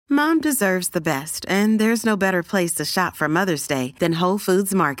Mom deserves the best, and there's no better place to shop for Mother's Day than Whole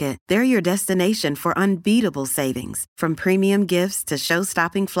Foods Market. They're your destination for unbeatable savings, from premium gifts to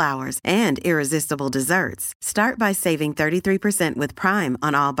show-stopping flowers and irresistible desserts. Start by saving 33% with Prime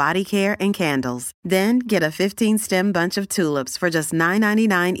on all body care and candles. Then get a 15-stem bunch of tulips for just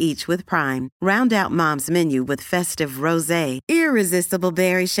 $9.99 each with Prime. Round out Mom's menu with festive rosé, irresistible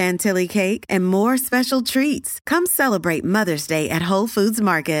berry chantilly cake, and more special treats. Come celebrate Mother's Day at Whole Foods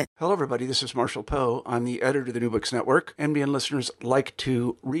Market. Hello, everybody. This is Marshall Poe. I'm the editor of the New Books Network. NBN listeners like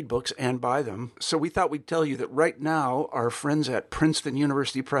to read books and buy them. So we thought we'd tell you that right now, our friends at Princeton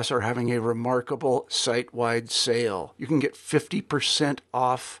University Press are having a remarkable site-wide sale. You can get 50%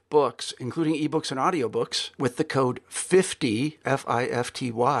 off books, including ebooks and audiobooks, with the code 50,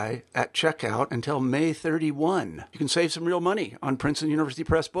 F-I-F-T-Y, at checkout until May 31. You can save some real money on Princeton University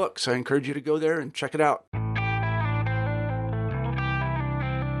Press books. I encourage you to go there and check it out.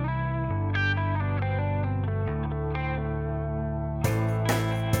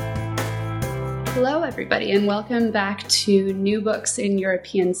 Hello, everybody, and welcome back to New Books in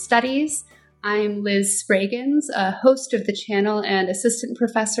European Studies. I'm Liz Spragans, a host of the channel and assistant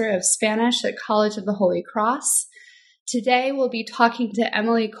professor of Spanish at College of the Holy Cross. Today, we'll be talking to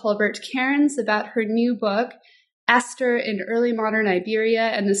Emily Colbert-Cairns about her new book, Esther in Early Modern Iberia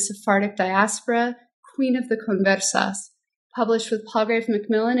and the Sephardic Diaspora, Queen of the Conversas, published with Palgrave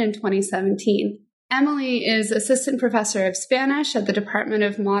Macmillan in 2017. Emily is assistant professor of Spanish at the Department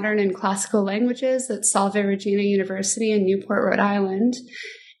of Modern and Classical Languages at Salve Regina University in Newport, Rhode Island,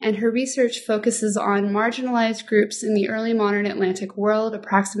 and her research focuses on marginalized groups in the early modern Atlantic world,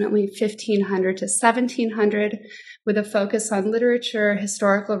 approximately 1500 to 1700, with a focus on literature,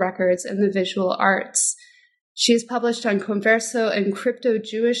 historical records, and the visual arts. She is published on Converso and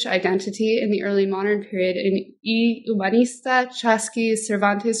crypto-Jewish identity in the early modern period in Y Humanista, Chasqui,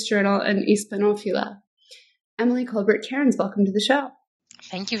 Cervantes Journal, and Hispanophila. Emily Colbert-Cairns, welcome to the show.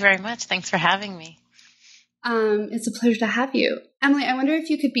 Thank you very much. Thanks for having me. It's a pleasure to have you. Emily, I wonder if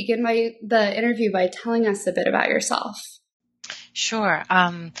you could begin the interview by telling us a bit about yourself. Sure.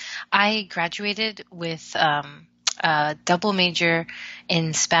 I graduated with a double major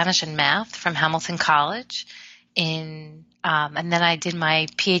in Spanish and math from Hamilton College, and then I did my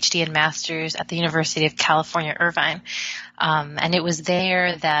PhD and master's at the University of California, Irvine. And it was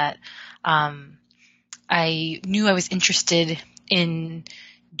there that I knew I was interested in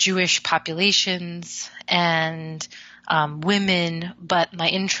Jewish populations and women, but my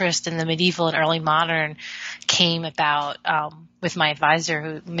interest in the medieval and early modern came about with my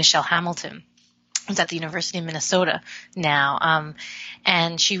advisor, Michelle Hamilton, who's at the University of Minnesota now.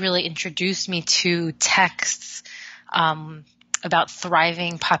 And she really introduced me to texts about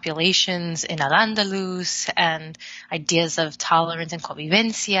thriving populations in Al-Andalus and ideas of tolerance and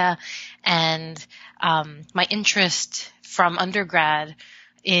convivencia. And my interest from undergrad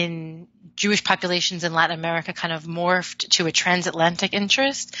in Jewish populations in Latin America kind of morphed to a transatlantic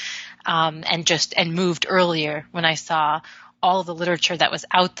interest, and moved earlier when I saw all the literature that was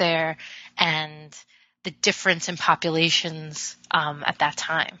out there and the difference in populations at that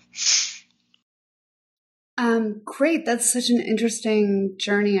time. Great. That's such an interesting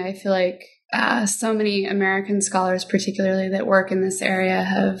journey. I feel like so many American scholars, particularly that work in this area,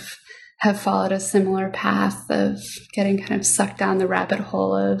 have followed a similar path of getting kind of sucked down the rabbit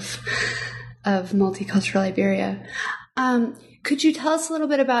hole of multicultural Iberia. Could you tell us a little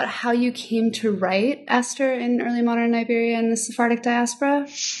bit about how you came to write Esther in Early Modern Iberia and the Sephardic Diaspora?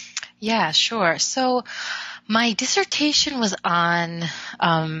 Yeah, sure. So my dissertation was on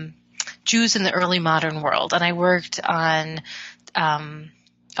Jews in the early modern world, and I worked on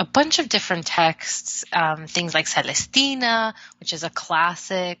a bunch of different texts, things like Celestina, which is a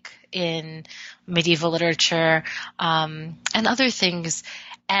classic in medieval literature, and other things.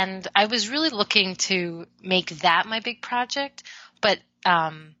 And I was really looking to make that my big project, but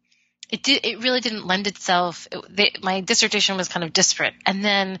it really didn't lend itself. My dissertation was kind of disparate. And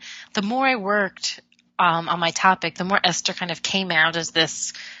then the more I worked on my topic, the more Esther kind of came out as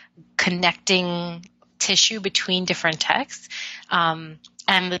this connecting tissue between different texts. And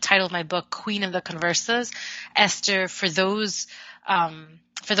the title of my book, Queen of the Conversas, Esther, for those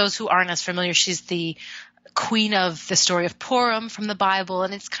who aren't as familiar, she's the queen of the story of Purim from the Bible,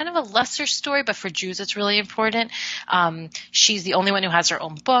 and it's kind of a lesser story, but for Jews it's really important. She's the only one who has her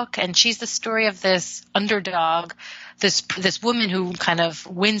own book, and she's the story of this underdog, this woman who kind of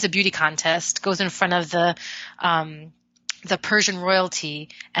wins a beauty contest, goes in front of the Persian royalty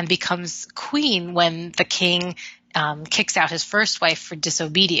and becomes queen when the king kicks out his first wife for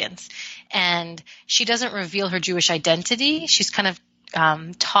disobedience. And she doesn't reveal her Jewish identity. She's kind of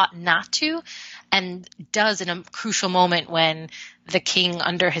taught not to, and does in a crucial moment when the king,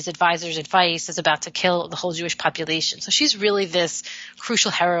 under his advisor's advice, is about to kill the whole Jewish population. So she's really this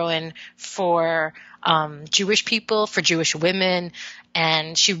crucial heroine for Jewish people, for Jewish women,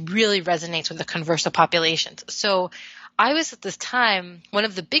 and she really resonates with the converso populations. So I was at this time, one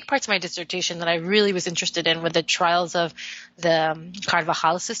of the big parts of my dissertation that I really was interested in were the trials of the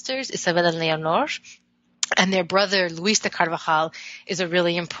Carvajal sisters, Isabel and Leonor. And their brother, Luis de Carvajal, is a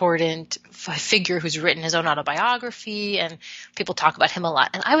really important figure who's written his own autobiography, and people talk about him a lot.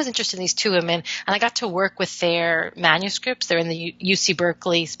 And I was interested in these two women, and I got to work with their manuscripts. They're in the UC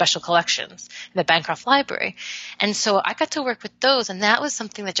Berkeley Special Collections in the Bancroft Library. And so I got to work with those, and that was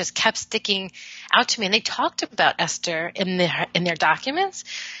something that just kept sticking out to me. And they talked about Esther in their documents.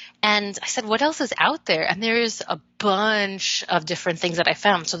 And I said, what else is out there? And there's a bunch of different things that I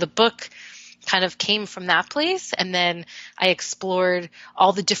found. So the book kind of came from that place, and then I explored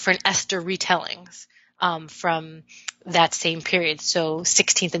all the different Esther retellings from that same period, so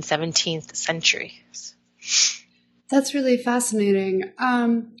 16th and 17th centuries. That's really fascinating.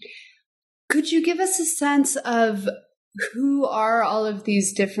 Could you give us a sense of who are all of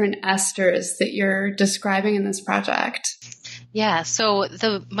these different Esthers that you're describing in this project? Yeah, so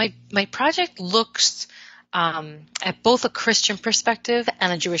my project looks at both a Christian perspective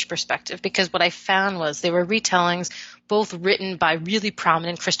and a Jewish perspective, because what I found was they were retellings both written by really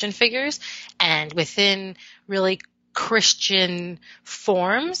prominent Christian figures and within really Christian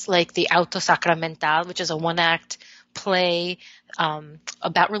forms, like the Auto Sacramental, which is a one-act play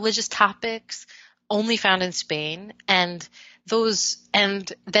about religious topics, only found in Spain. And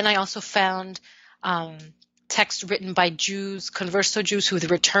then I also found texts written by Jews, converso Jews who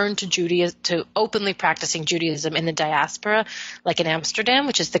had returned to Judaism, to openly practicing Judaism in the diaspora, like in Amsterdam,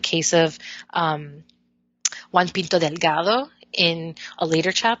 which is the case of Juan Pinto Delgado in a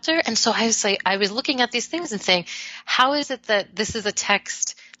later chapter. And so I was looking at these things and saying, how is it that this is a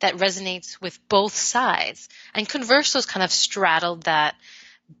text that resonates with both sides? And conversos kind of straddled that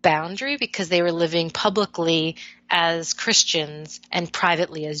boundary because they were living publicly as Christians and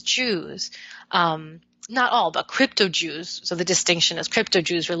privately as Jews. Not all, but crypto-Jews. So the distinction is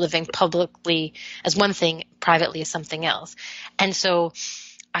crypto-Jews were living publicly as one thing, privately as something else. And so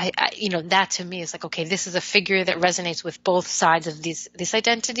I that to me is like, okay, this is a figure that resonates with both sides of this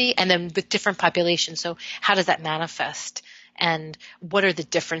identity, and then with different populations. So how does that manifest? And what are the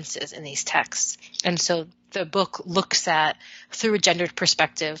differences in these texts? And so the book looks at, through a gendered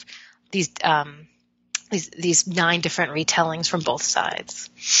perspective, these 9 different retellings from both sides.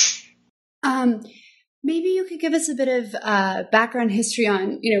 Maybe you could give us a bit of background history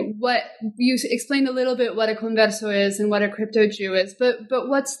on, what you explained a little bit what a converso is and what a crypto Jew is, but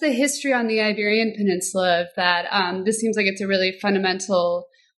what's the history on the Iberian Peninsula of that? This seems like it's a really fundamental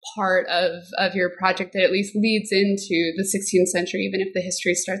part of your project that at least leads into the 16th century, even if the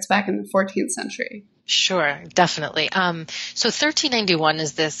history starts back in the 14th century. Sure, definitely. So 1391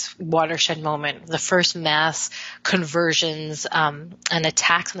 is this watershed moment, the first mass conversions and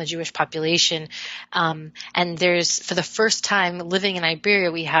attacks on the Jewish population. And there's, for the first time living in Iberia,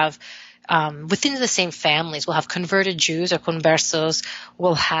 we have within the same families, we'll have converted Jews or conversos,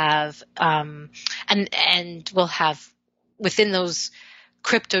 we'll have and we'll have within those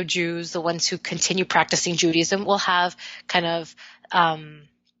crypto Jews, the ones who continue practicing Judaism, we'll have kind of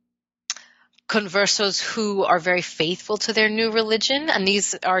conversos who are very faithful to their new religion, and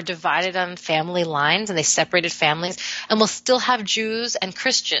these are divided on family lines, and they separated families, and we'll still have Jews and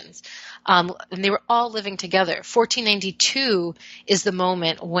Christians. And they were all living together. 1492 is the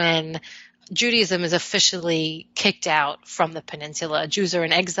moment when Judaism is officially kicked out from the peninsula. Jews are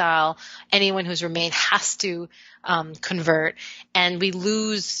in exile. Anyone who's remained has to convert, and we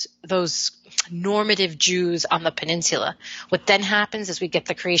lose those normative Jews on the peninsula. What then happens is we get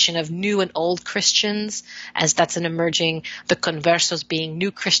the creation of new and old Christians, as that's an emerging, the conversos being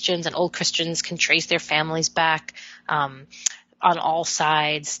new Christians, and old Christians can trace their families back on all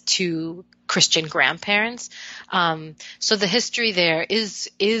sides to Christian grandparents. So the history there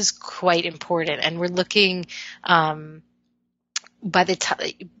is quite important, and we're looking by the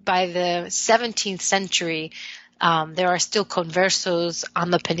 17th century. There are still conversos on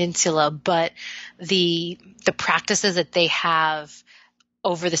the peninsula, but the practices that they have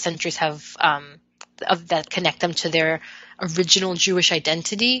over the centuries have that connect them to their original Jewish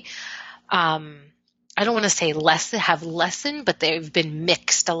identity. I don't want to say have lessened, but they've been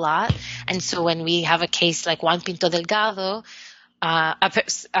mixed a lot. And so when we have a case like Juan Pinto Delgado,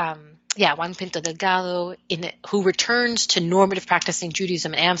 Juan Pinto Delgado, who returns to normative practicing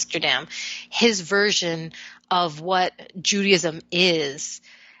Judaism in Amsterdam. His version of what Judaism is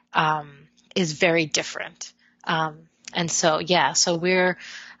very different. And so we're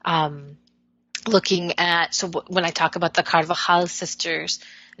looking at, when I talk about the Carvajal sisters,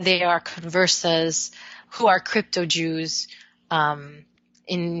 they are conversas who are crypto Jews in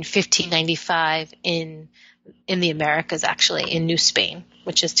 1595 in the Americas, actually, in New Spain,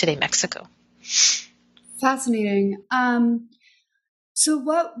 which is today Mexico. Fascinating. So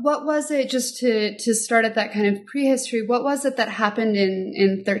what was it, just to start at that kind of prehistory, what was it that happened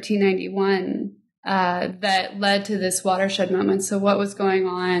in 1391 that led to this watershed moment? So what was going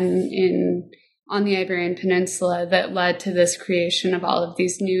on the Iberian Peninsula that led to this creation of all of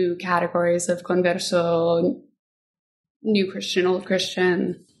these new categories of converso, new Christian, old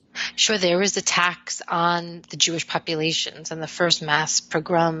Christian? Sure, there was attacks on the Jewish populations and the first mass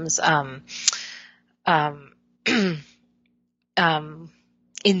pogroms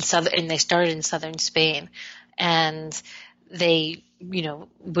they started in southern Spain, and they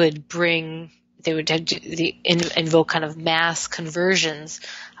would invoke kind of mass conversions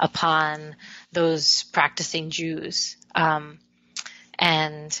upon those practicing Jews, and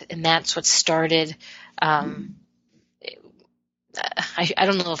that's what started. I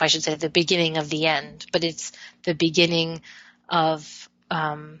don't know if I should say the beginning of the end, but it's the beginning of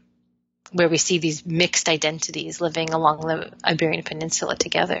where we see these mixed identities living along the Iberian Peninsula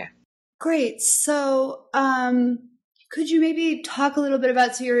together. Great. So could you maybe talk a little bit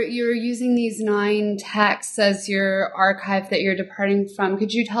about, so you're using these 9 texts as your archive that you're departing from.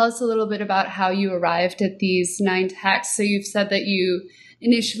 Could you tell us a little bit about how you arrived at these 9 texts? So you've said that you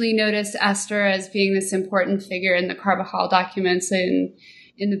initially noticed Esther as being this important figure in the Carvajal documents in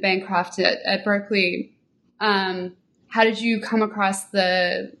the Bancroft at Berkeley. How did you come across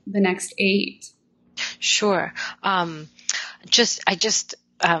the next 8? Sure. I just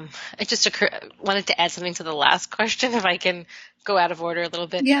wanted to add something to the last question, if I can go out of order a little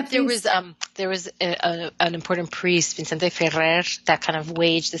bit. Yeah, please. There was an important priest, Vicente Ferrer, that kind of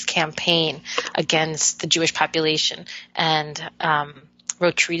waged this campaign against the Jewish population and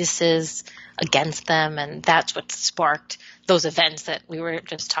wrote treatises against them, and that's what sparked those events that we were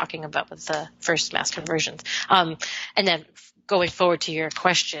just talking about with the first mass conversions. And then going forward to your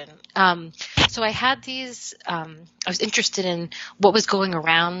question, so I had these, I was interested in what was going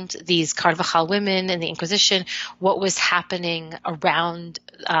around these Carvajal women in the Inquisition, what was happening around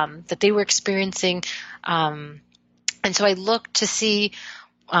that they were experiencing. And so I looked to see,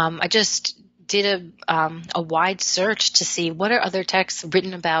 I just did a wide search to see what are other texts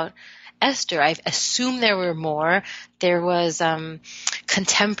written about Esther. I assume there were more. There was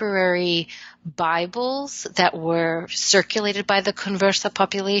contemporary Bibles that were circulated by the Conversa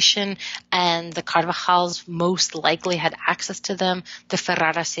population, and the Carvajals most likely had access to them. The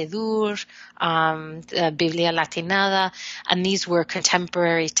Ferrara Sedur, the Biblia Latinada, and these were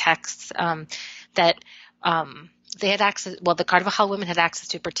contemporary texts that they had access. Well, the Carvajal women had access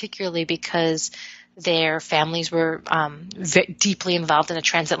to, particularly because their families were deeply involved in a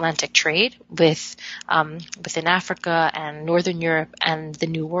transatlantic trade within Africa and Northern Europe and the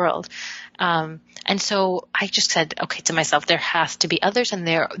New World. And so I just said, okay, to myself, there has to be others. And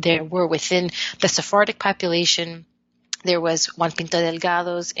there were within the Sephardic population. There was Juan Pinto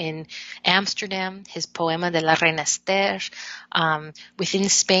Delgado's in Amsterdam, his Poema de la Reina Esther. Within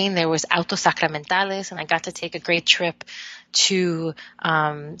Spain, there was Autos Sacramentales, and I got to take a great trip to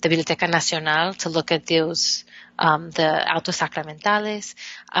the Biblioteca Nacional to look at those, the Autos Sacramentales.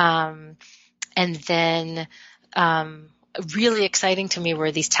 And then really exciting to me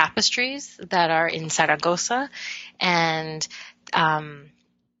were these tapestries that are in Zaragoza, and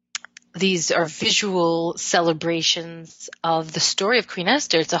these are visual celebrations of the story of Queen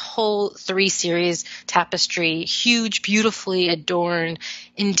Esther. It's a whole 3-series tapestry, huge, beautifully adorned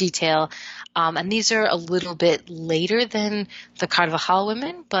in detail. And these are a little bit later than the Carvajal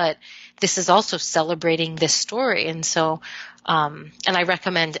women, but this is also celebrating this story. And so, and I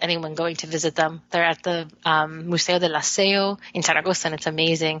recommend anyone going to visit them. They're at the Museo del Aseo in Zaragoza, and it's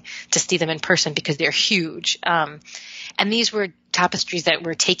amazing to see them in person because they're huge. And these were tapestries that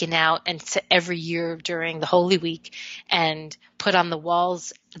were taken out and every year during the Holy Week and put on the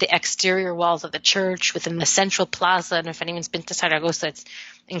walls, the exterior walls of the church within the central plaza. And if anyone's been to Zaragoza,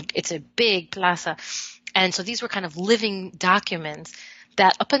 it's a big plaza. And so these were kind of living documents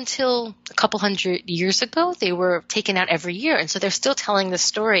that up until a couple hundred years ago, they were taken out every year. And so they're still telling this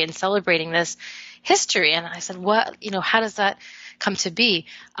story and celebrating this history. And I said, how does that come to be?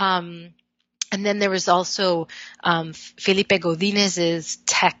 And then there was also Felipe Godinez's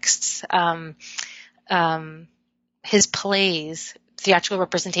texts, his plays, theatrical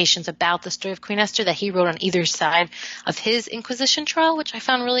representations about the story of Queen Esther that he wrote on either side of his Inquisition trial, which I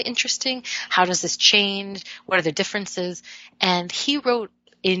found really interesting. How does this change? What are the differences? And he wrote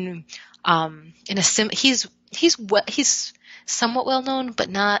he's somewhat well known, but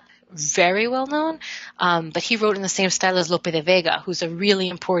not very well known. But he wrote in the same style as Lope de Vega, who's a really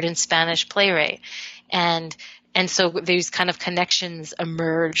important Spanish playwright. And so these kind of connections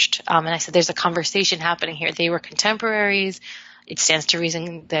emerged. And I said, there's a conversation happening here. They were contemporaries. It stands to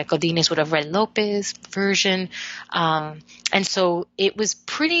reason that Godinez would have read Lope's version. And so it was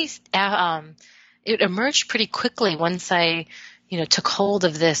it emerged pretty quickly once I, took hold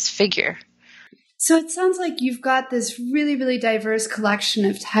of this figure. So it sounds like you've got this really, really diverse collection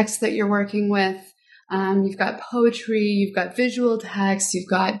of texts that you're working with. You've got poetry, you've got visual text, you've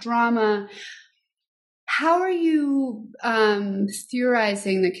got drama. How are you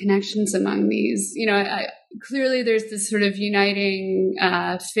theorizing the connections among these? Clearly there's this sort of uniting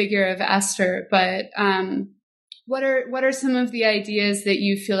figure of Esther, but what are some of the ideas that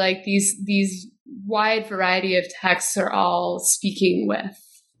you feel like these wide variety of texts are all speaking with?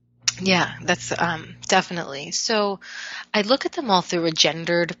 Yeah, that's definitely. So I look at them all through a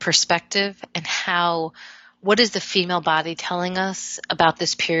gendered perspective and what is the female body telling us about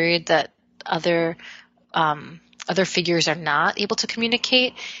this period that other figures are not able to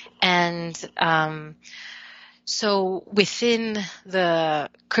communicate. And so within the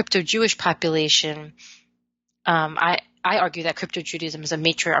crypto-Jewish population, I argue that crypto-Judaism is a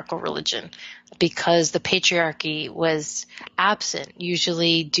matriarchal religion because the patriarchy was absent,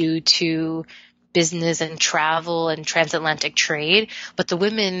 usually due to business and travel and transatlantic trade. But the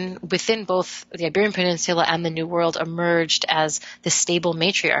women within both the Iberian Peninsula and the New World emerged as the stable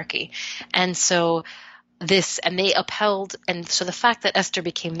matriarchy. And so they upheld, and so the fact that Esther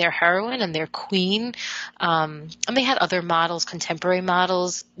became their heroine and their queen, and they had other models, contemporary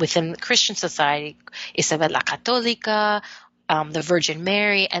models within Christian society, Isabel la Católica, the Virgin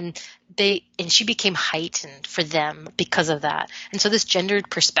Mary, and she became heightened for them because of that. And so this gendered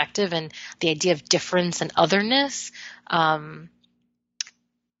perspective and the idea of difference and otherness,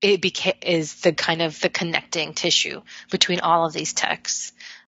 is the kind of the connecting tissue between all of these texts.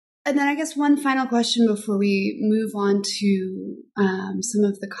 And then I guess one final question before we move on to some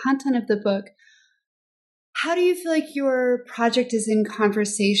of the content of the book. How do you feel like your project is in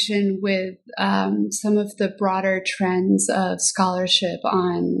conversation with some of the broader trends of scholarship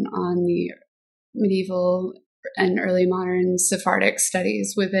on the medieval and early modern Sephardic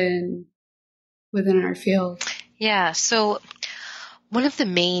studies within our field? Yeah, so one of the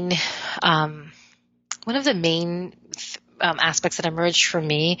main aspects that emerged for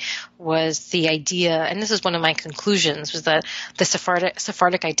me was the idea, and this is one of my conclusions, was that the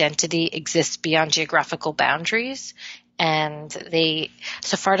Sephardic identity exists beyond geographical boundaries. And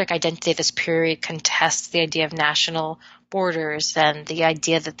Sephardic identity at this period contests the idea of national borders and the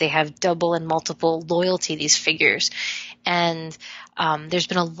idea that they have double and multiple loyalty, these figures. And there's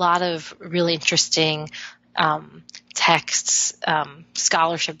been a lot of really interesting texts,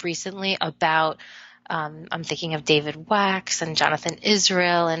 scholarship recently about I'm thinking of David Wax and Jonathan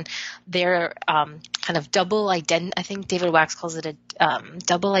Israel and their kind of double identity. I think David Wax calls it a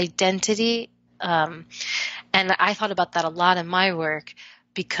double identity. And I thought about that a lot in my work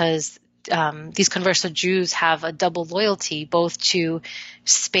because these converso Jews have a double loyalty both to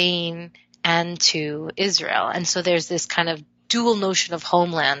Spain and to Israel. And so there's this kind of dual notion of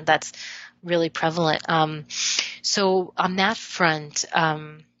homeland that's really prevalent. So on that front,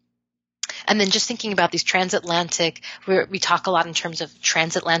 and then just thinking about these transatlantic, we talk a lot in terms of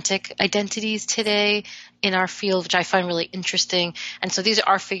transatlantic identities today in our field, which I find really interesting. And so these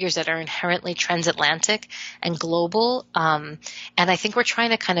are figures that are inherently transatlantic and global. And I think we're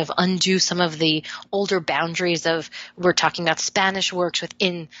trying to kind of undo some of the older boundaries we're talking about Spanish works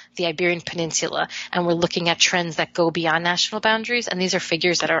within the Iberian Peninsula, and we're looking at trends that go beyond national boundaries. And these are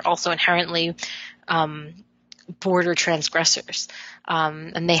figures that are also inherently border transgressors.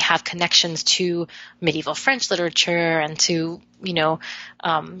 And they have connections to medieval French literature and to, we're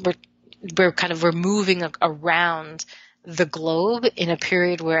moving around the globe in a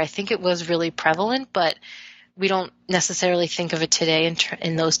period where I think it was really prevalent, but we don't necessarily think of it today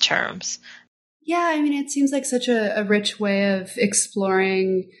in those terms. Yeah, I mean, it seems like such a rich way of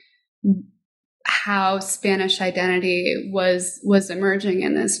exploring how Spanish identity was emerging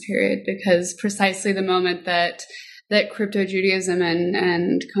in this period, because precisely the moment that that crypto-Judaism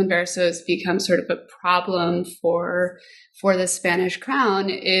and conversos become sort of a problem for the Spanish crown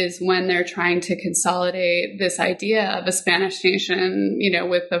is when they're trying to consolidate this idea of a Spanish nation,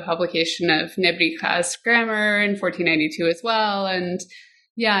 with the publication of Nebrija's grammar in 1492 as well. And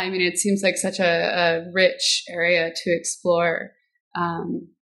yeah, I mean, it seems like such a rich area to explore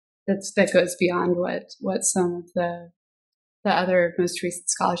that goes beyond what some of the other most recent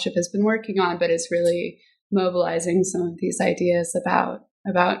scholarship has been working on, but is really mobilizing some of these ideas about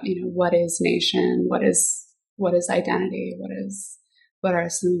what is nation, what is identity, what are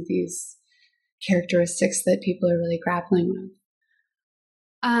some of these characteristics that people are really grappling with.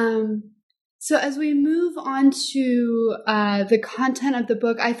 So as we move on to the content of the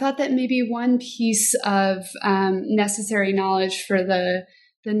book, I thought that maybe one piece of necessary knowledge for the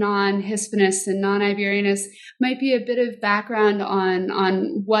non-Hispanists and non-Iberianists might be a bit of background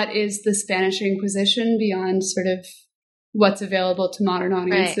on what is the Spanish Inquisition beyond sort of what's available to modern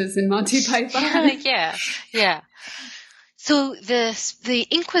audiences in Monty Python. Yeah. So the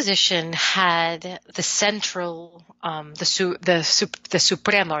Inquisition had the central, the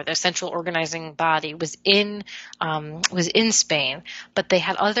Supremo, or the central organizing body, was in Spain, but they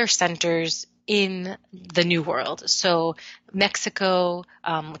had other centers in the New World. So Mexico,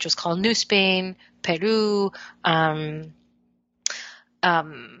 which was called New Spain, Peru,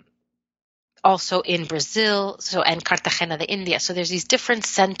 also in Brazil, and Cartagena de India. So there's these different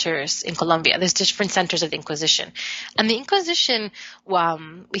centers in Colombia. There's different centers of the Inquisition. And the Inquisition,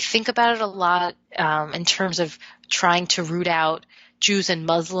 we think about it a lot in terms of trying to root out Jews and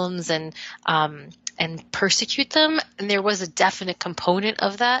Muslims and persecute them. And there was a definite component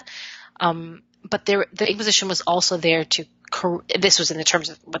of that. But the Inquisition was also there to this was in the terms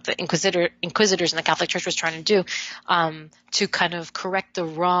of what the inquisitors in the Catholic Church was trying to do, to kind of correct the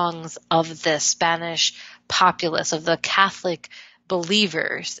wrongs of the Spanish populace, of the Catholic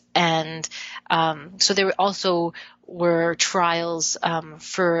believers. And so there also were trials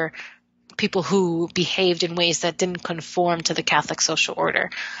for people who behaved in ways that didn't conform to the Catholic social order.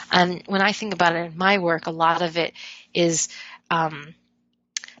 And when I think about it in my work, a lot of it is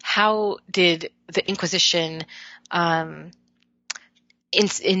how did the Inquisition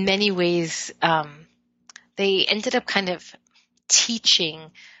in many ways, they ended up kind of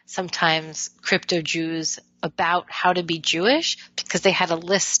teaching sometimes crypto-Jews about how to be Jewish because they had a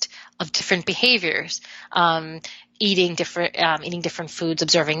list of different behaviors, eating different foods,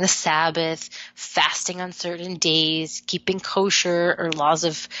 observing the Sabbath, fasting on certain days, keeping kosher, or laws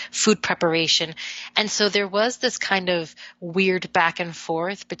of food preparation. And so there was this kind of weird back and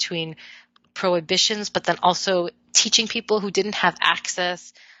forth between prohibitions, but then also teaching people who didn't have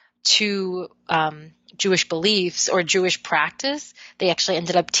access to Jewish beliefs or Jewish practice. They actually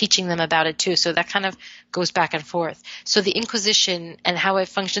ended up teaching them about it too. So that kind of goes back and forth. So the Inquisition and how it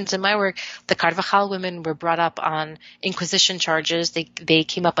functions in my work, the Carvajal women were brought up on Inquisition charges. They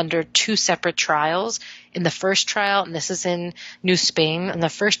came up under two separate trials. In the first trial, and this is in New Spain, in the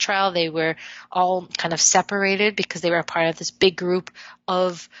first trial they were all kind of separated because they were a part of this big group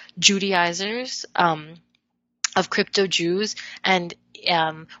of Judaizers, of crypto-Jews. And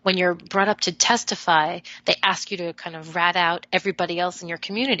when you're brought up to testify, they ask you to kind of rat out everybody else in your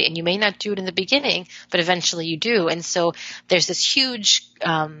community. And you may not do it in the beginning, but eventually you do. And so there's this huge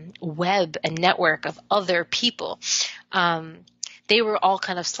web and network of other people. They were all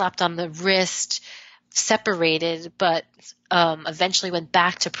kind of slapped on the wrist, separated, but eventually went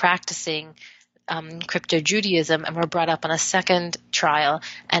back to practicing crypto-Judaism and were brought up on a second trial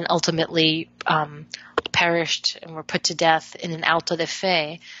and ultimately perished and were put to death in an auto de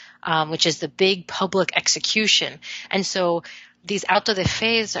fe, which is the big public execution. And so these auto de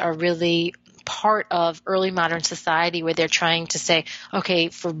fes are really part of early modern society where they're trying to say, okay,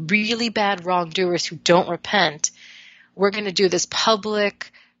 for really bad wrongdoers who don't repent, we're going to do this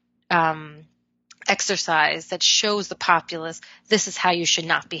public exercise that shows the populace this is how you should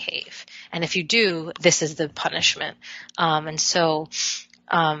not behave. And if you do, this is the punishment.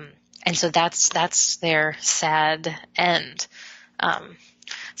 And so that's their sad end.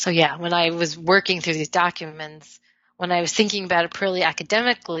 So yeah, when I was working through these documents, when I was thinking about it purely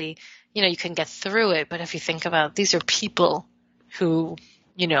academically, you can get through it. But if you think about, these are people who,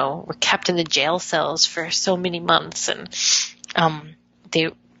 were kept in the jail cells for so many months, and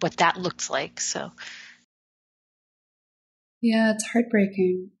what that looked like. So yeah, it's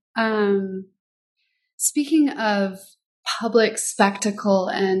heartbreaking. Speaking of public spectacle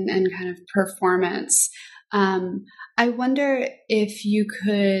and kind of performance, I wonder if you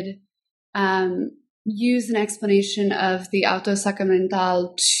could use an explanation of the auto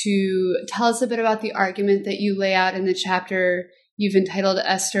sacramental to tell us a bit about the argument that you lay out in the chapter you've entitled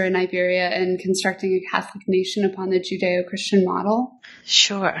Esther in Iberia and Constructing a Catholic Nation upon the Judeo-Christian Model?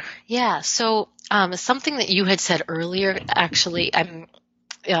 Sure. Yeah. So something that you had said earlier, actually, I'm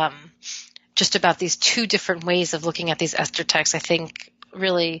just about these two different ways of looking at these Esther texts, I think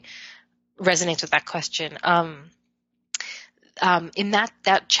really resonates with that question. In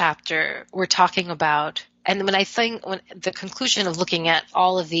that chapter, we're talking about, and when the conclusion of looking at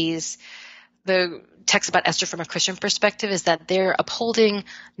all of these, the text about Esther from a Christian perspective is that they're upholding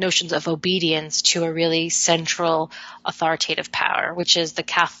notions of obedience to a really central authoritative power, which is the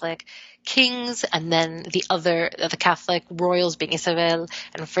Catholic kings, and then the Catholic royals being Isabel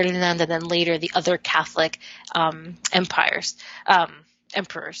and Ferdinand, and then later the other Catholic emperors,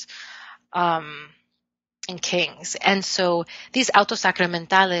 and kings. And so these autos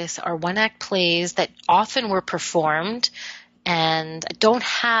sacramentales are one-act plays that often were performed, and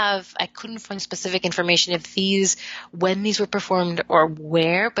I couldn't find specific information when these were performed or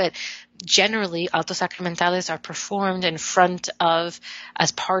where, but generally autos sacramentales are performed in front of,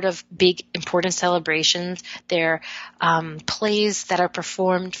 as part of big important celebrations. They're plays that are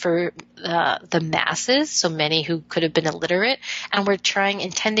performed for the masses, so many who could have been illiterate, and we're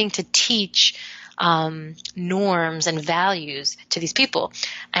intending to teach norms and values to these people.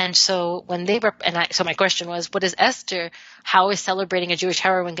 And so so my question was, what is Esther? How is celebrating a Jewish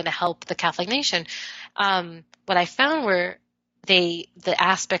heroine going to help the Catholic nation? What I found were the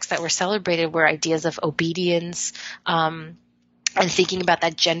aspects that were celebrated were ideas of obedience, and thinking about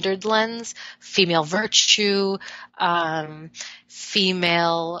that gendered lens, female virtue,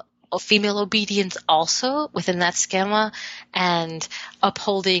 female obedience also within that schema, and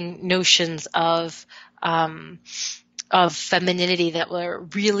upholding notions of femininity that were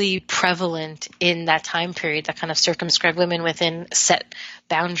really prevalent in that time period that kind of circumscribed women within set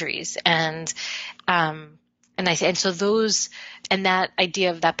boundaries. And so that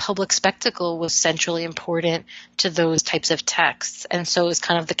idea of that public spectacle was centrally important to those types of texts. And so it's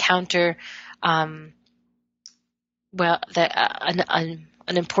kind of the counter, an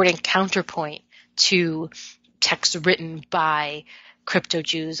important counterpoint to texts written by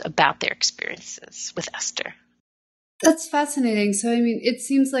crypto-Jews about their experiences with Esther. That's fascinating. So, it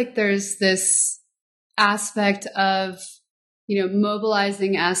seems like there's this aspect of,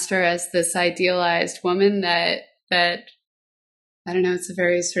 mobilizing Esther as this idealized woman that I don't know, it's a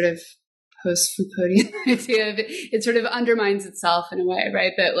very sort of post-Foucauldian idea of it. It sort of undermines itself in a way,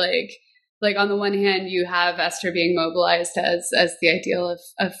 right? That like on the one hand, you have Esther being mobilized as the ideal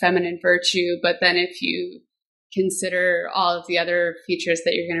of feminine virtue, but then if you consider all of the other features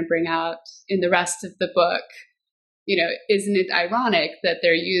that you're going to bring out in the rest of the book, isn't it ironic that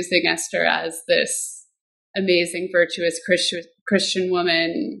they're using Esther as this amazing, virtuous Christian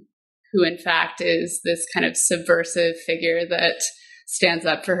woman who in fact is this kind of subversive figure that stands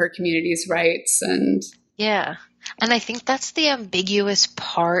up for her community's rights? And yeah. And I think that's the ambiguous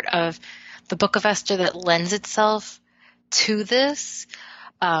part of the Book of Esther that lends itself to this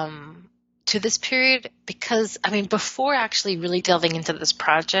period, because before actually really delving into this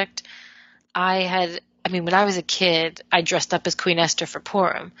project, when I was a kid, I dressed up as Queen Esther for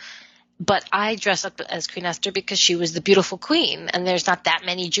Purim, but I dressed up as Queen Esther because she was the beautiful queen, and there's not that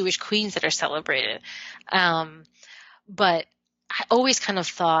many Jewish queens that are celebrated. But I always kind of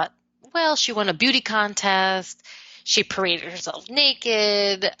thought, well, she won a beauty contest. She paraded herself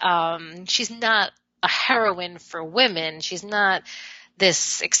naked. She's not a heroine for women. She's not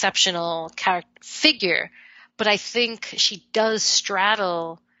this exceptional figure. But I think she does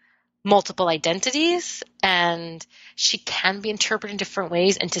straddle multiple identities, and she can be interpreted in different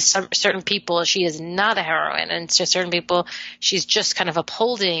ways. And to certain people, she is not a heroine. And to certain people, she's just kind of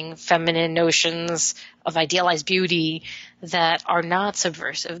upholding feminine notions of idealized beauty that are not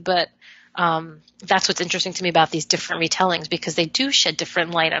subversive. But that's what's interesting to me about these different retellings, because they do shed different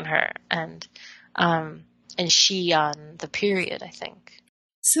light on her and she on the period, I think.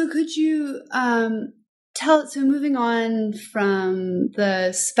 So could you so moving on from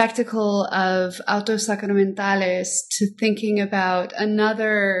the spectacle of autos sacramentales to thinking about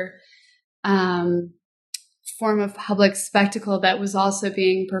another form of public spectacle that was also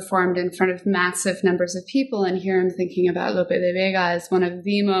being performed in front of massive numbers of people. And here I'm thinking about Lope de Vega as one of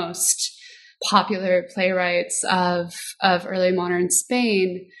the most popular playwrights of early modern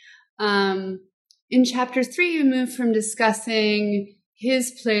Spain. In chapter 3, you move from discussing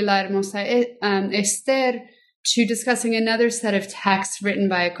his play La Hermosa Esther to discussing another set of texts written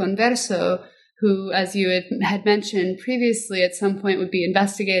by a converso who, as you had mentioned previously, at some point would be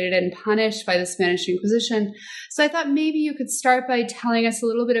investigated and punished by the Spanish Inquisition. So I thought maybe you could start by telling us a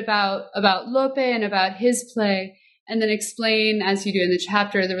little bit about Lope and about his play, and then explain, as you do in the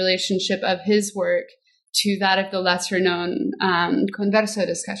chapter, the relationship of his work to that of the lesser-known Converso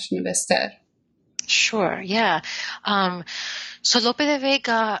discussion of Esther. Sure, yeah. So Lope de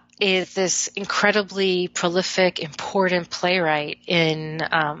Vega is this incredibly prolific, important playwright in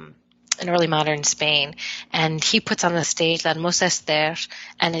early modern Spain, and he puts on the stage La Hermosa Esther,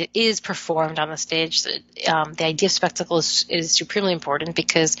 and it is performed on the stage. The idea of spectacle is supremely important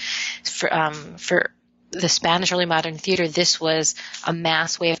because for the Spanish early modern theater, this was a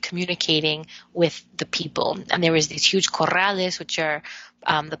mass way of communicating with the people. And there was these huge corrales, which are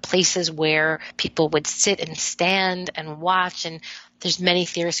the places where people would sit and stand and watch. And there's many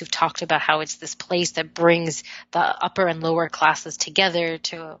theorists who've talked about how it's this place that brings the upper and lower classes together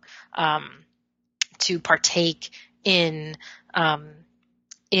to partake in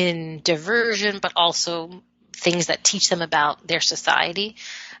diversion, but also things that teach them about their society.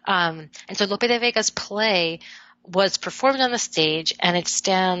 And so Lope de Vega's play was performed on the stage, and it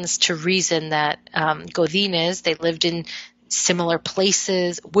stands to reason that Godines, they lived in similar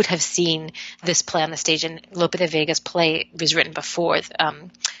places, would have seen this play on the stage. And Lope de Vega's play was written before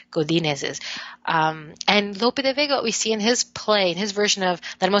Godines's. And Lope de Vega, what we see in his play, in his version of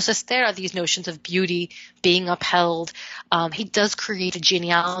La Hermosa Esther, are these notions of beauty being upheld. He does create a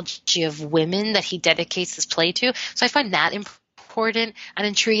genealogy of women that he dedicates his play to. So I find that important and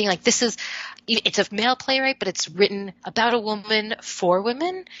intriguing. Like, it's a male playwright, but it's written about a woman for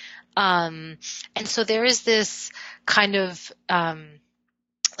women. And so there is this kind of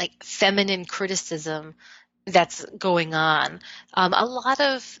like feminine criticism that's going on. A lot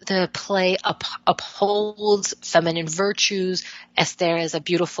of the play upholds feminine virtues. Esther is a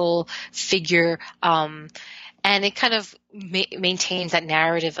beautiful figure, and it kind of maintains that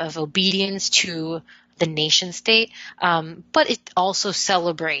narrative of obedience to the nation state, but it also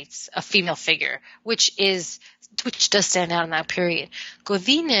celebrates a female figure, which does stand out in that period.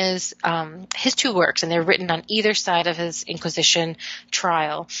 Godines, his two works, and they're written on either side of his Inquisition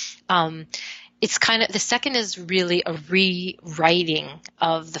trial. It's kind of, the second is really a rewriting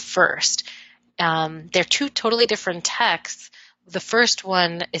of the first. They're two totally different texts. The first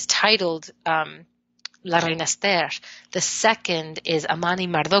one is titled La Reina Esther. The second is Aman y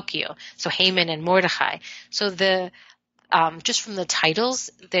Mardoqueo, so Haman and Mordecai. So just from the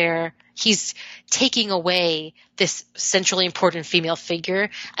titles, he's taking away this centrally important female figure,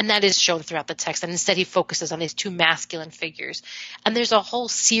 and that is shown throughout the text. And instead, he focuses on these two masculine figures. And there's a whole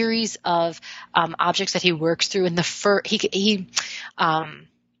series of objects that he works through. In the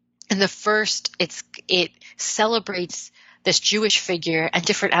first, it celebrates this Jewish figure and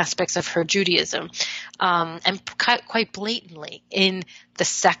different aspects of her Judaism, and quite blatantly. In the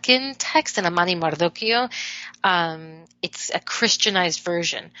second text, in Aman y Mardoqueo, it's a Christianized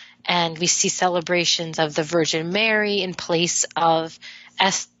version, and we see celebrations of the Virgin Mary in place of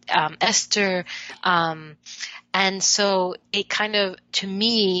Esther, and so it kind of, to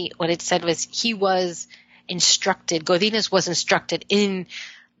me, what it said was Godines was instructed in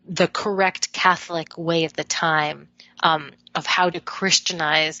the correct Catholic way at the time, of how to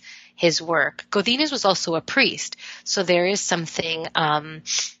Christianize his work. Godines was also a priest, so there is something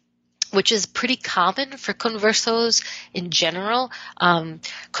which is pretty common for conversos in general.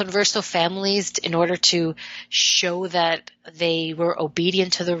 Converso families, in order to show that they were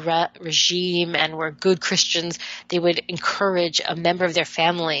obedient to the regime and were good Christians, they would encourage a member of their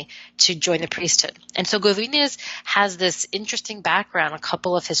family to join the priesthood. And so Godines has this interesting background. A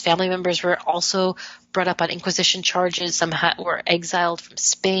couple of his family members were also brought up on Inquisition charges. Some were exiled from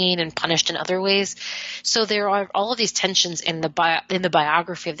Spain and punished in other ways. So there are all of these tensions in the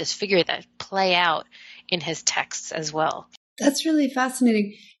biography of this figure that play out in his texts as well. That's really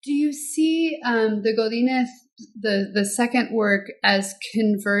fascinating. Do you see the Godines, the second work, as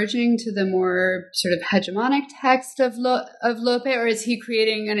converging to the more sort of hegemonic text of Lope, or is he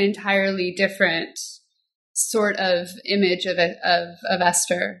creating an entirely different sort of image of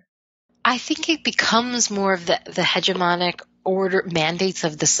Esther? I think it becomes more of the hegemonic order mandates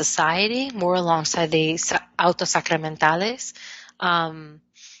of the society, more alongside the autos sacramentales.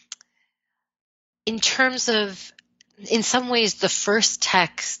 In terms of, in some ways, the first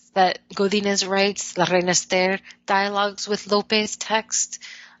text that Godines writes, La Reina Esther, dialogues with Lope's text,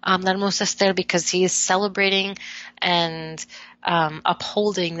 La Hermosa Esther, because he is celebrating and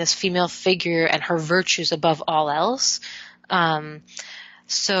upholding this female figure and her virtues above all else.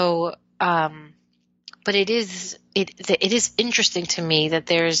 But it is interesting to me that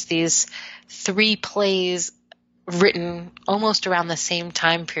there's these 3 plays written almost around the same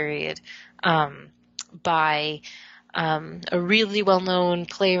time period by a really well-known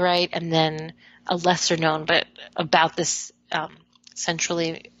playwright and then a lesser known, but about this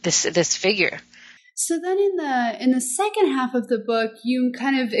centrally this figure. So then in the second half of the book, you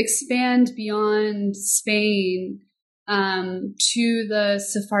kind of expand beyond Spain to the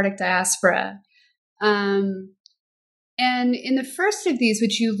Sephardic diaspora. And in the first of these,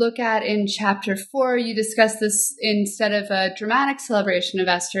 which you look at in chapter 4, you discuss this instead of a dramatic celebration of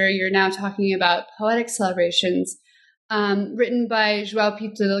Esther, you're now talking about poetic celebrations written by João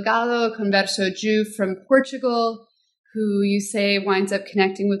Pinto Delgado, a converso Jew from Portugal, who you say winds up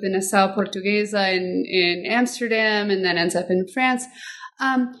connecting with the Nação Portuguesa in Amsterdam and then ends up in France.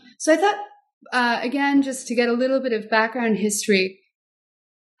 So I thought, again, just to get a little bit of background history,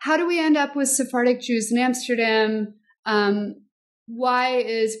 how do we end up with Sephardic Jews in Amsterdam? Why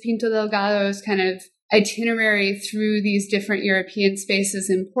is Pinto Delgado's kind of itinerary through these different European spaces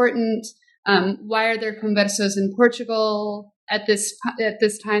important? Why are there conversos in Portugal at this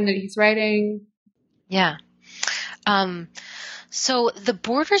time that he's writing? Yeah. So the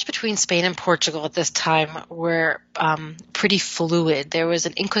borders between Spain and Portugal at this time were pretty fluid. There was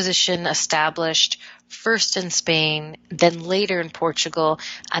an Inquisition established first in Spain, then later in Portugal,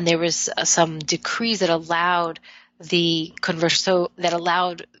 and there was some decrees that allowed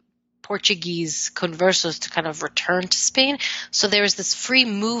Portuguese conversos to kind of return to Spain. So there was this free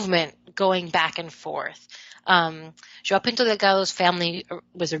movement going back and forth. João Pinto Delgado's family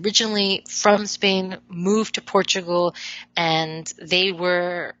was originally from Spain, moved to Portugal, and they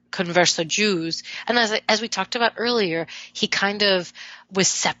were converso Jews. And as we talked about earlier, he kind of was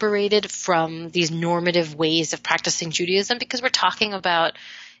separated from these normative ways of practicing Judaism because we're talking about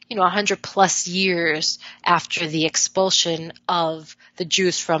 100 plus years after the expulsion of the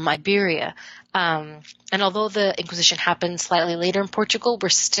Jews from Iberia. And although the Inquisition happened slightly later in Portugal, we're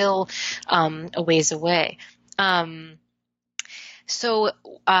still a ways away. So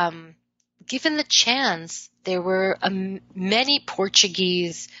given the chance, there were many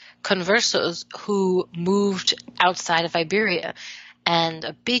Portuguese conversos who moved outside of Iberia, and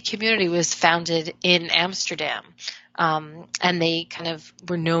a big community was founded in Amsterdam. And they kind of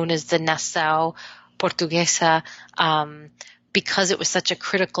were known as the Nação Portuguesa because it was such a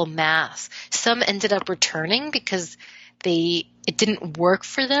critical mass. Some ended up returning because it didn't work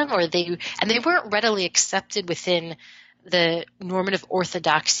for them, and they weren't readily accepted within the normative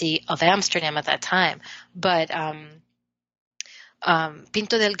orthodoxy of Amsterdam at that time. But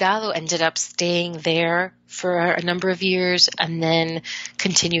Pinto Delgado ended up staying there for a number of years and then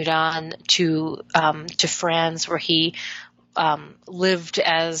continued on to France, where he lived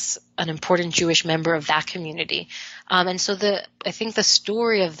as an important Jewish member of that community. And so I think the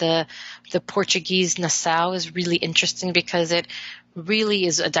story of the Portuguese Nassau is really interesting because it really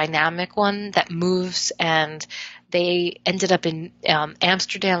is a dynamic one that moves, and they ended up in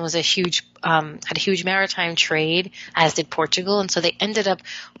Amsterdam was had a huge maritime trade, as did Portugal, and so they ended up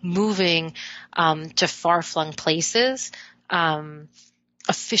moving to far-flung places.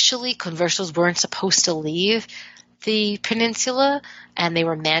 Officially, conversos weren't supposed to leave the peninsula, and they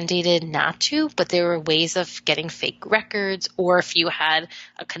were mandated not to, but there were ways of getting fake records, or if you had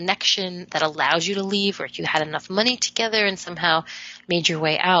a connection that allowed you to leave, or if you had enough money together and somehow made your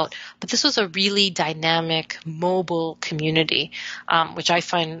way out. But this was a really dynamic, mobile community, which I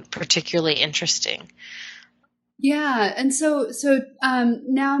find particularly interesting. Yeah, and so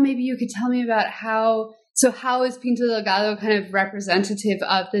now maybe you could tell me about how is Pinto Delgado kind of representative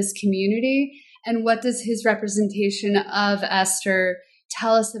of this community? And what does his representation of Esther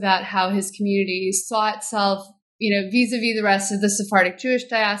tell us about how his community saw itself, vis-a-vis the rest of the Sephardic Jewish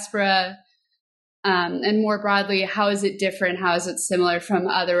diaspora? And more broadly, how is it different? How is it similar from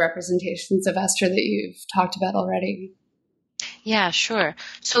other representations of Esther that you've talked about already? Yeah, sure.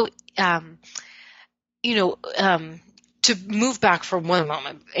 So, to move back for one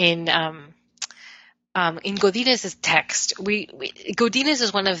moment, in Godinez's text, Godinez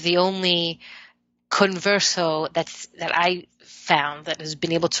is one of the only converso that I found that has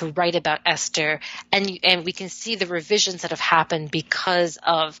been able to write about Esther, and we can see the revisions that have happened because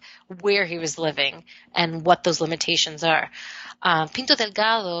of where he was living and what those limitations are. Pinto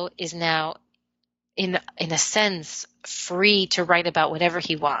Delgado is now, in a sense, free to write about whatever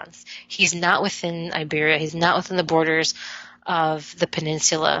he wants. He's not within Iberia. He's not within the borders of the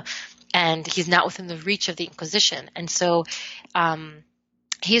peninsula, and he's not within the reach of the Inquisition. And so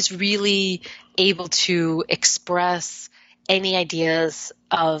he is really able to express any ideas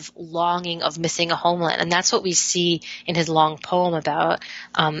of longing, of missing a homeland. And that's what we see in his long poem about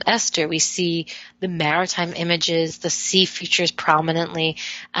Esther. We see the maritime images, the sea features prominently,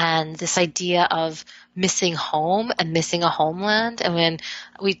 and this idea of missing home and missing a homeland. And when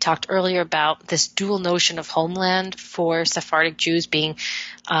we talked earlier about this dual notion of homeland for Sephardic Jews being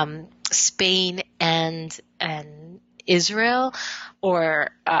Spain and Israel,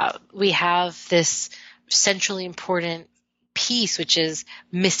 or we have this centrally important piece, which is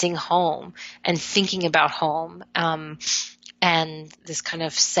missing home and thinking about home, and this kind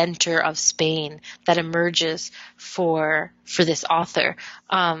of center of Spain that emerges for this author.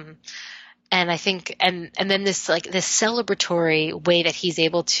 And I think, and then this celebratory way that he's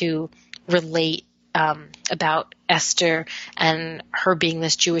able to relate about Esther and her being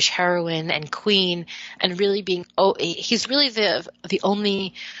this Jewish heroine and queen, and really being, he's really the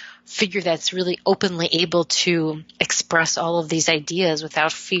only figure that's really openly able to express all of these ideas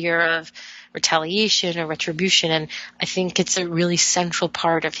without fear of retaliation or retribution. And I think it's a really central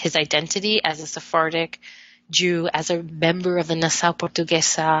part of his identity as a Sephardic Jew, as a member of the Nação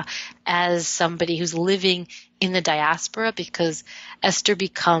Portuguesa, as somebody who's living in the diaspora, because Esther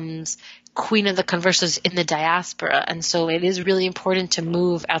becomes queen of the conversos in the diaspora. And so it is really important to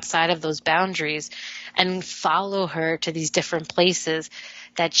move outside of those boundaries and follow her to these different places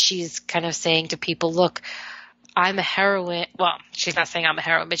that she's kind of saying to people, look, I'm a heroine. Well, she's not saying I'm a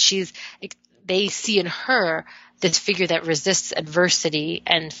heroine, but they see in her this figure that resists adversity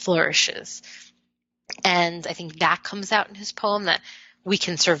and flourishes. And I think that comes out in his poem, that we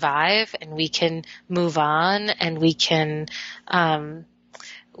can survive and we can move on and we can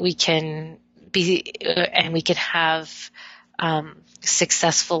be and we can have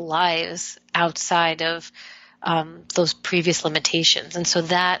successful lives outside of those previous limitations. And so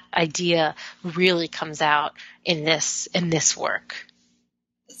that idea really comes out in this work.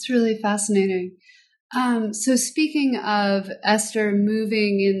 It's really fascinating. So speaking of Esther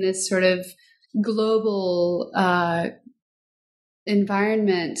moving in this sort of global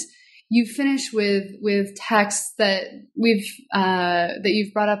environment, you finish with texts that that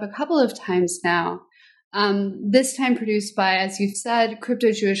you've brought up a couple of times now. This time produced by, as you've said,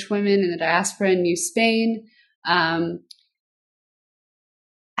 crypto-Jewish women in the diaspora in New Spain. How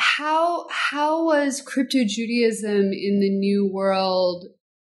was crypto-Judaism in the New World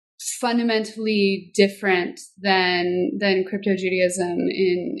fundamentally different than crypto-Judaism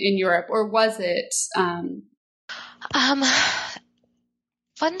in Europe, or was it?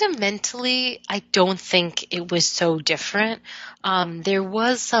 Fundamentally, I don't think it was so different. There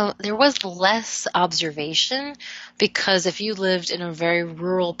was less observation, because if you lived in a very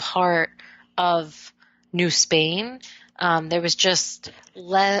rural part of New Spain, there was just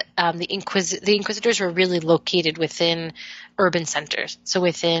the inquisitors were really located within urban centers, so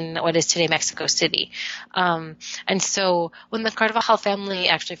within what is today Mexico City. And so when the Carvajal family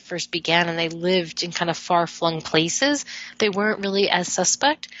actually first began and they lived in kind of far-flung places, they weren't really as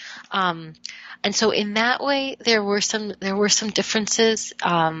suspect. And so in that way, there were some differences.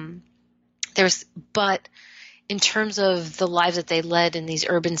 But in terms of the lives that they led in these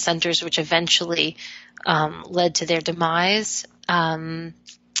urban centers, which eventually led to their demise,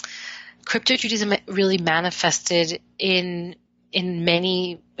 crypto-Judaism really manifested in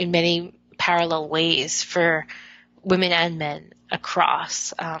many parallel ways for women and men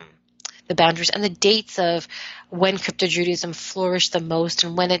across the boundaries. And the dates of when crypto-Judaism flourished the most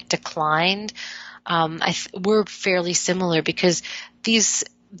and when it declined were fairly similar, because these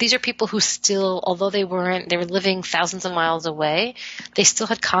are people who still, although they were living thousands of miles away, they still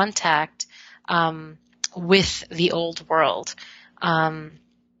had contact with the old world. In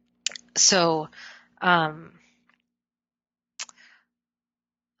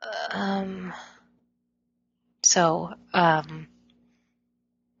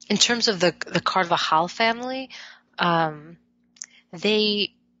terms of the Carvajal family,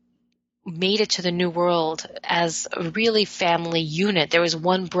 they made it to the New World as a really family unit. There was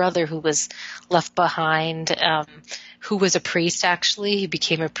one brother who was left behind, who was a priest actually. He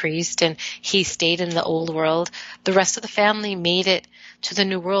became a priest and he stayed in the Old World. The rest of the family made it to the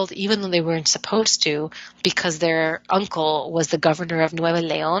New World, even though they weren't supposed to, because their uncle was the governor of Nuevo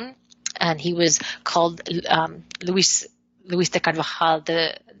León, and he was called Luis de Carvajal,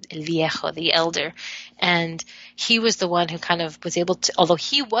 El Viejo, the elder. And he was the one who kind of was able to, although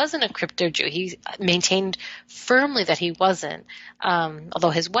he wasn't a crypto Jew, he maintained firmly that he wasn't,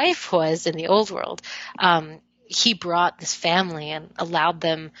 although his wife was in the Old World. He brought this family and allowed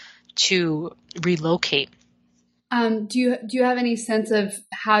them to relocate. Do you have any sense of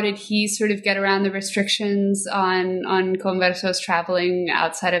how did he sort of get around the restrictions on conversos traveling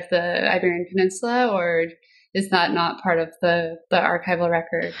outside of the Iberian Peninsula, or is that not part of the archival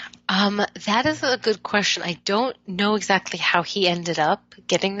record? That is a good question. I don't know exactly how he ended up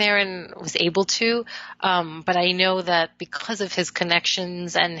getting there and was able to, but I know that because of his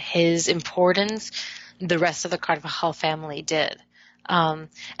connections and his importance, the rest of the Carvajal family did.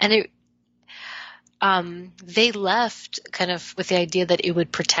 They left kind of with the idea that it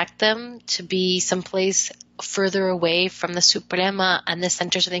would protect them to be someplace further away from the Suprema and the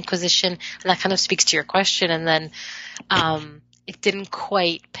centers of the Inquisition, and that kind of speaks to your question. And then it didn't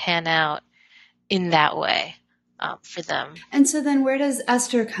quite pan out in that way for them. And so then, where does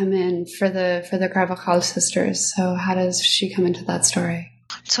Esther come in for the Carvajal sisters? So how does she come into that story?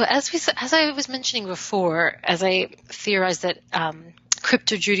 So as I was mentioning before, as I theorized that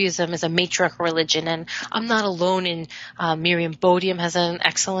Crypto-Judaism is a matriarchal religion, and I'm not alone in Miriam Bodiam has an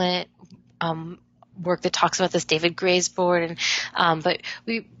excellent work that talks about this, David Gray's board, and but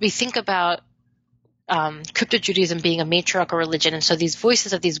we think about Crypto-Judaism being a matriarchal religion, and so these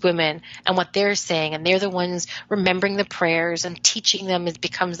voices of these women and what they're saying, and they're the ones remembering the prayers and teaching them. It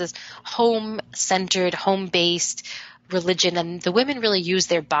becomes this home-centered, home-based religion, and the women really use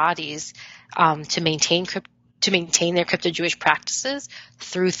their bodies to maintain their crypto-Jewish practices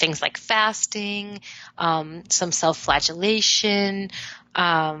through things like fasting, some self-flagellation,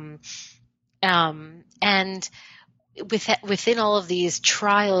 and within all of these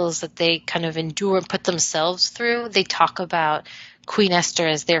trials that they kind of endure and put themselves through, they talk about Queen Esther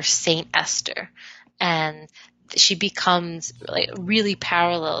as their Saint Esther, and she becomes really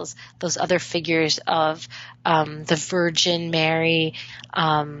parallels those other figures of the Virgin Mary,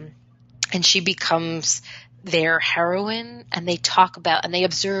 and she becomes their heroine, and they talk about and they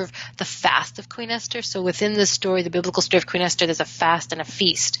observe the fast of Queen Esther. So within the story, the biblical story of Queen Esther, there's a fast and a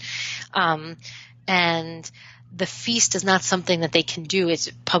feast. And the feast is not something that they can do. It's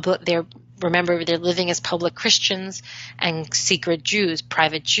public. Remember, they're living as public Christians and secret Jews,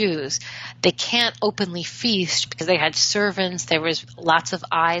 private Jews. They can't openly feast because they had servants. There was lots of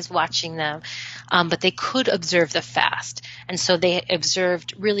eyes watching them, but they could observe the fast. And so they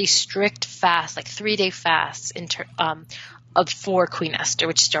observed really strict fasts, like 3-day fasts for Queen Esther,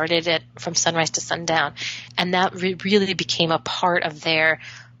 which started from sunrise to sundown. And that really became a part of their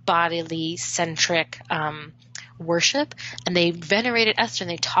bodily centric worship, and they venerated Esther, and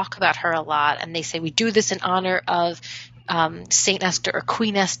they talk about her a lot, and they say we do this in honor of Saint Esther or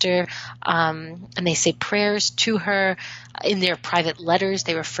Queen Esther, and they say prayers to her in their private letters.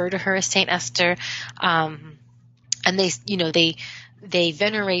 They refer to her as Saint Esther, and they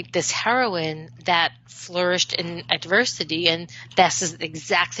venerate this heroine that flourished in adversity, and this is the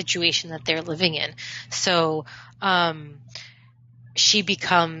exact situation that they're living in. So she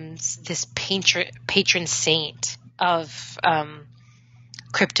becomes this patron saint of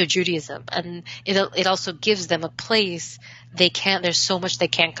Crypto-Judaism, and it also gives them a place they can't. There's so much they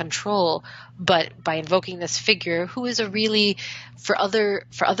can't control, but by invoking this figure, who is for other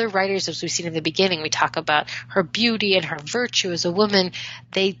writers, as we've seen in the beginning, we talk about her beauty and her virtue as a woman.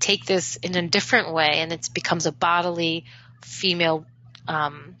 They take this in a different way, and it becomes a bodily female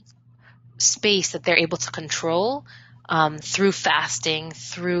space that they're able to control. Through fasting,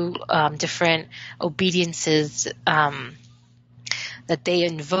 through different obediences that they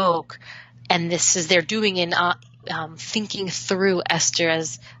invoke, and they're doing in thinking through Esther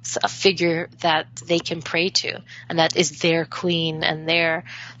as a figure that they can pray to, and that is their queen, and they're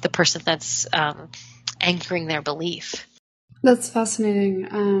the person that's anchoring their belief. That's fascinating.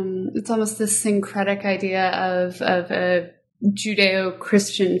 It's almost this syncretic idea of a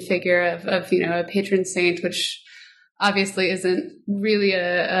Judeo-Christian figure of a patron saint, which obviously isn't really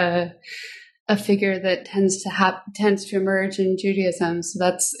a figure that tends to emerge in Judaism.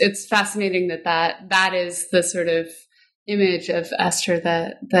 So it's fascinating that is the sort of image of Esther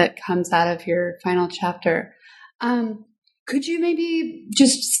that comes out of your final chapter. Could you maybe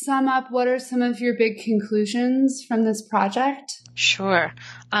just sum up what are some of your big conclusions from this project? Sure.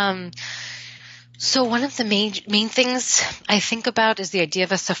 So one of the main things I think about is the idea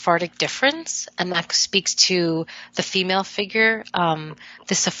of a Sephardic difference, and that speaks to the female figure, the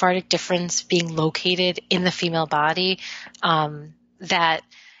Sephardic difference being located in the female body, that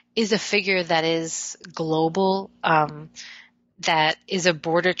is a figure that is global, that is a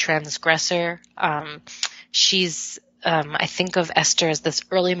border transgressor. She's I think of Esther as this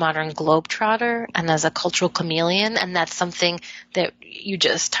early modern globetrotter and as a cultural chameleon, and that's something that you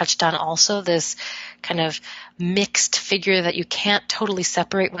just touched on also, this kind of mixed figure that you can't totally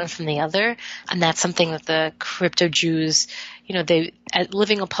separate one from the other, and that's something that the crypto Jews, they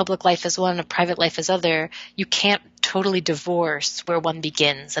living a public life as one, a private life as other, you can't totally divorce where one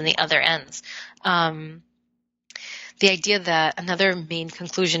begins and the other ends. The idea that another main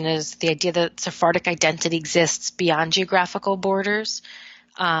conclusion is the idea that Sephardic identity exists beyond geographical borders.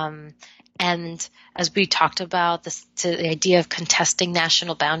 And as we talked about, the idea of contesting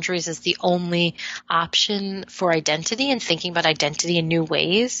national boundaries is the only option for identity and thinking about identity in new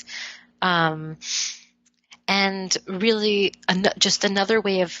ways. And really just another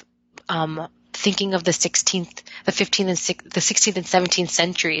way of thinking of the 16th, the 15th, and the 16th and 17th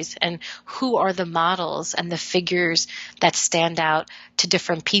centuries, and who are the models and the figures that stand out to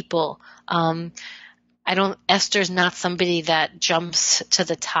different people. Esther's not somebody that jumps to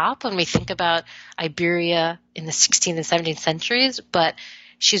the top when we think about Iberia in the 16th and 17th centuries, but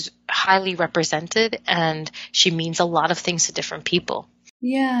she's highly represented and she means a lot of things to different people.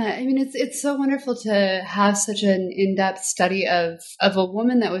 Yeah, I mean, it's so wonderful to have such an in-depth study of a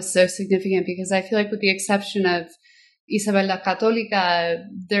woman that was so significant, because I feel like with the exception of Isabel la Católica,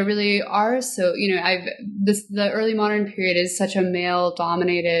 there really are the early modern period is such a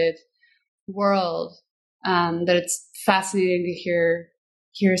male-dominated world that it's fascinating to hear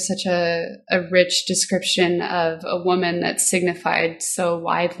such a rich description of a woman that signified so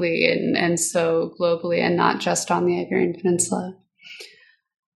widely and so globally, and not just on the Iberian Peninsula.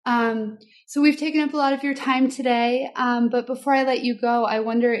 So we've taken up a lot of your time today, but before I let you go, I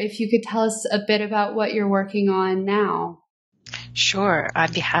wonder if you could tell us a bit about what you're working on now. Sure,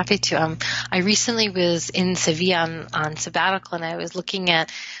 I'd be happy to. I recently was in Sevilla on sabbatical, and I was looking at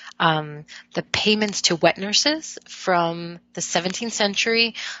the payments to wet nurses from the 17th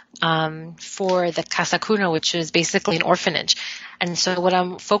century for the Casa Cuna, which is basically an orphanage. And so what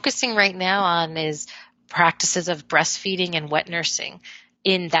I'm focusing right now on is practices of breastfeeding and wet nursing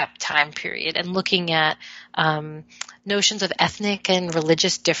in that time period, and looking at notions of ethnic and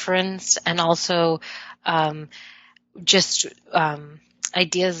religious difference, and also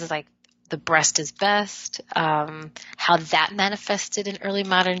ideas like the breast is best, how that manifested in early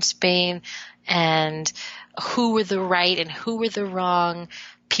modern Spain, and who were the right and who were the wrong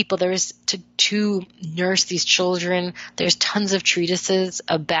people. There is to nurse these children. There's tons of treatises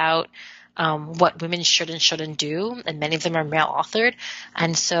about what women should and shouldn't do, and many of them are male-authored.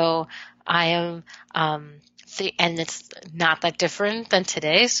 And so I am, and it's not that different than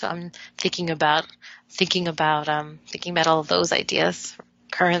today. So I'm thinking about all of those ideas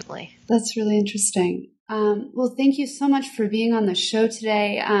currently. That's really interesting. Well, thank you so much for being on the show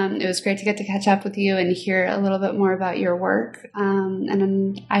today. It was great to get to catch up with you and hear a little bit more about your work.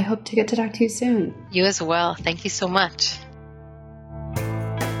 And I hope to get to talk to you soon. You as well. Thank you so much.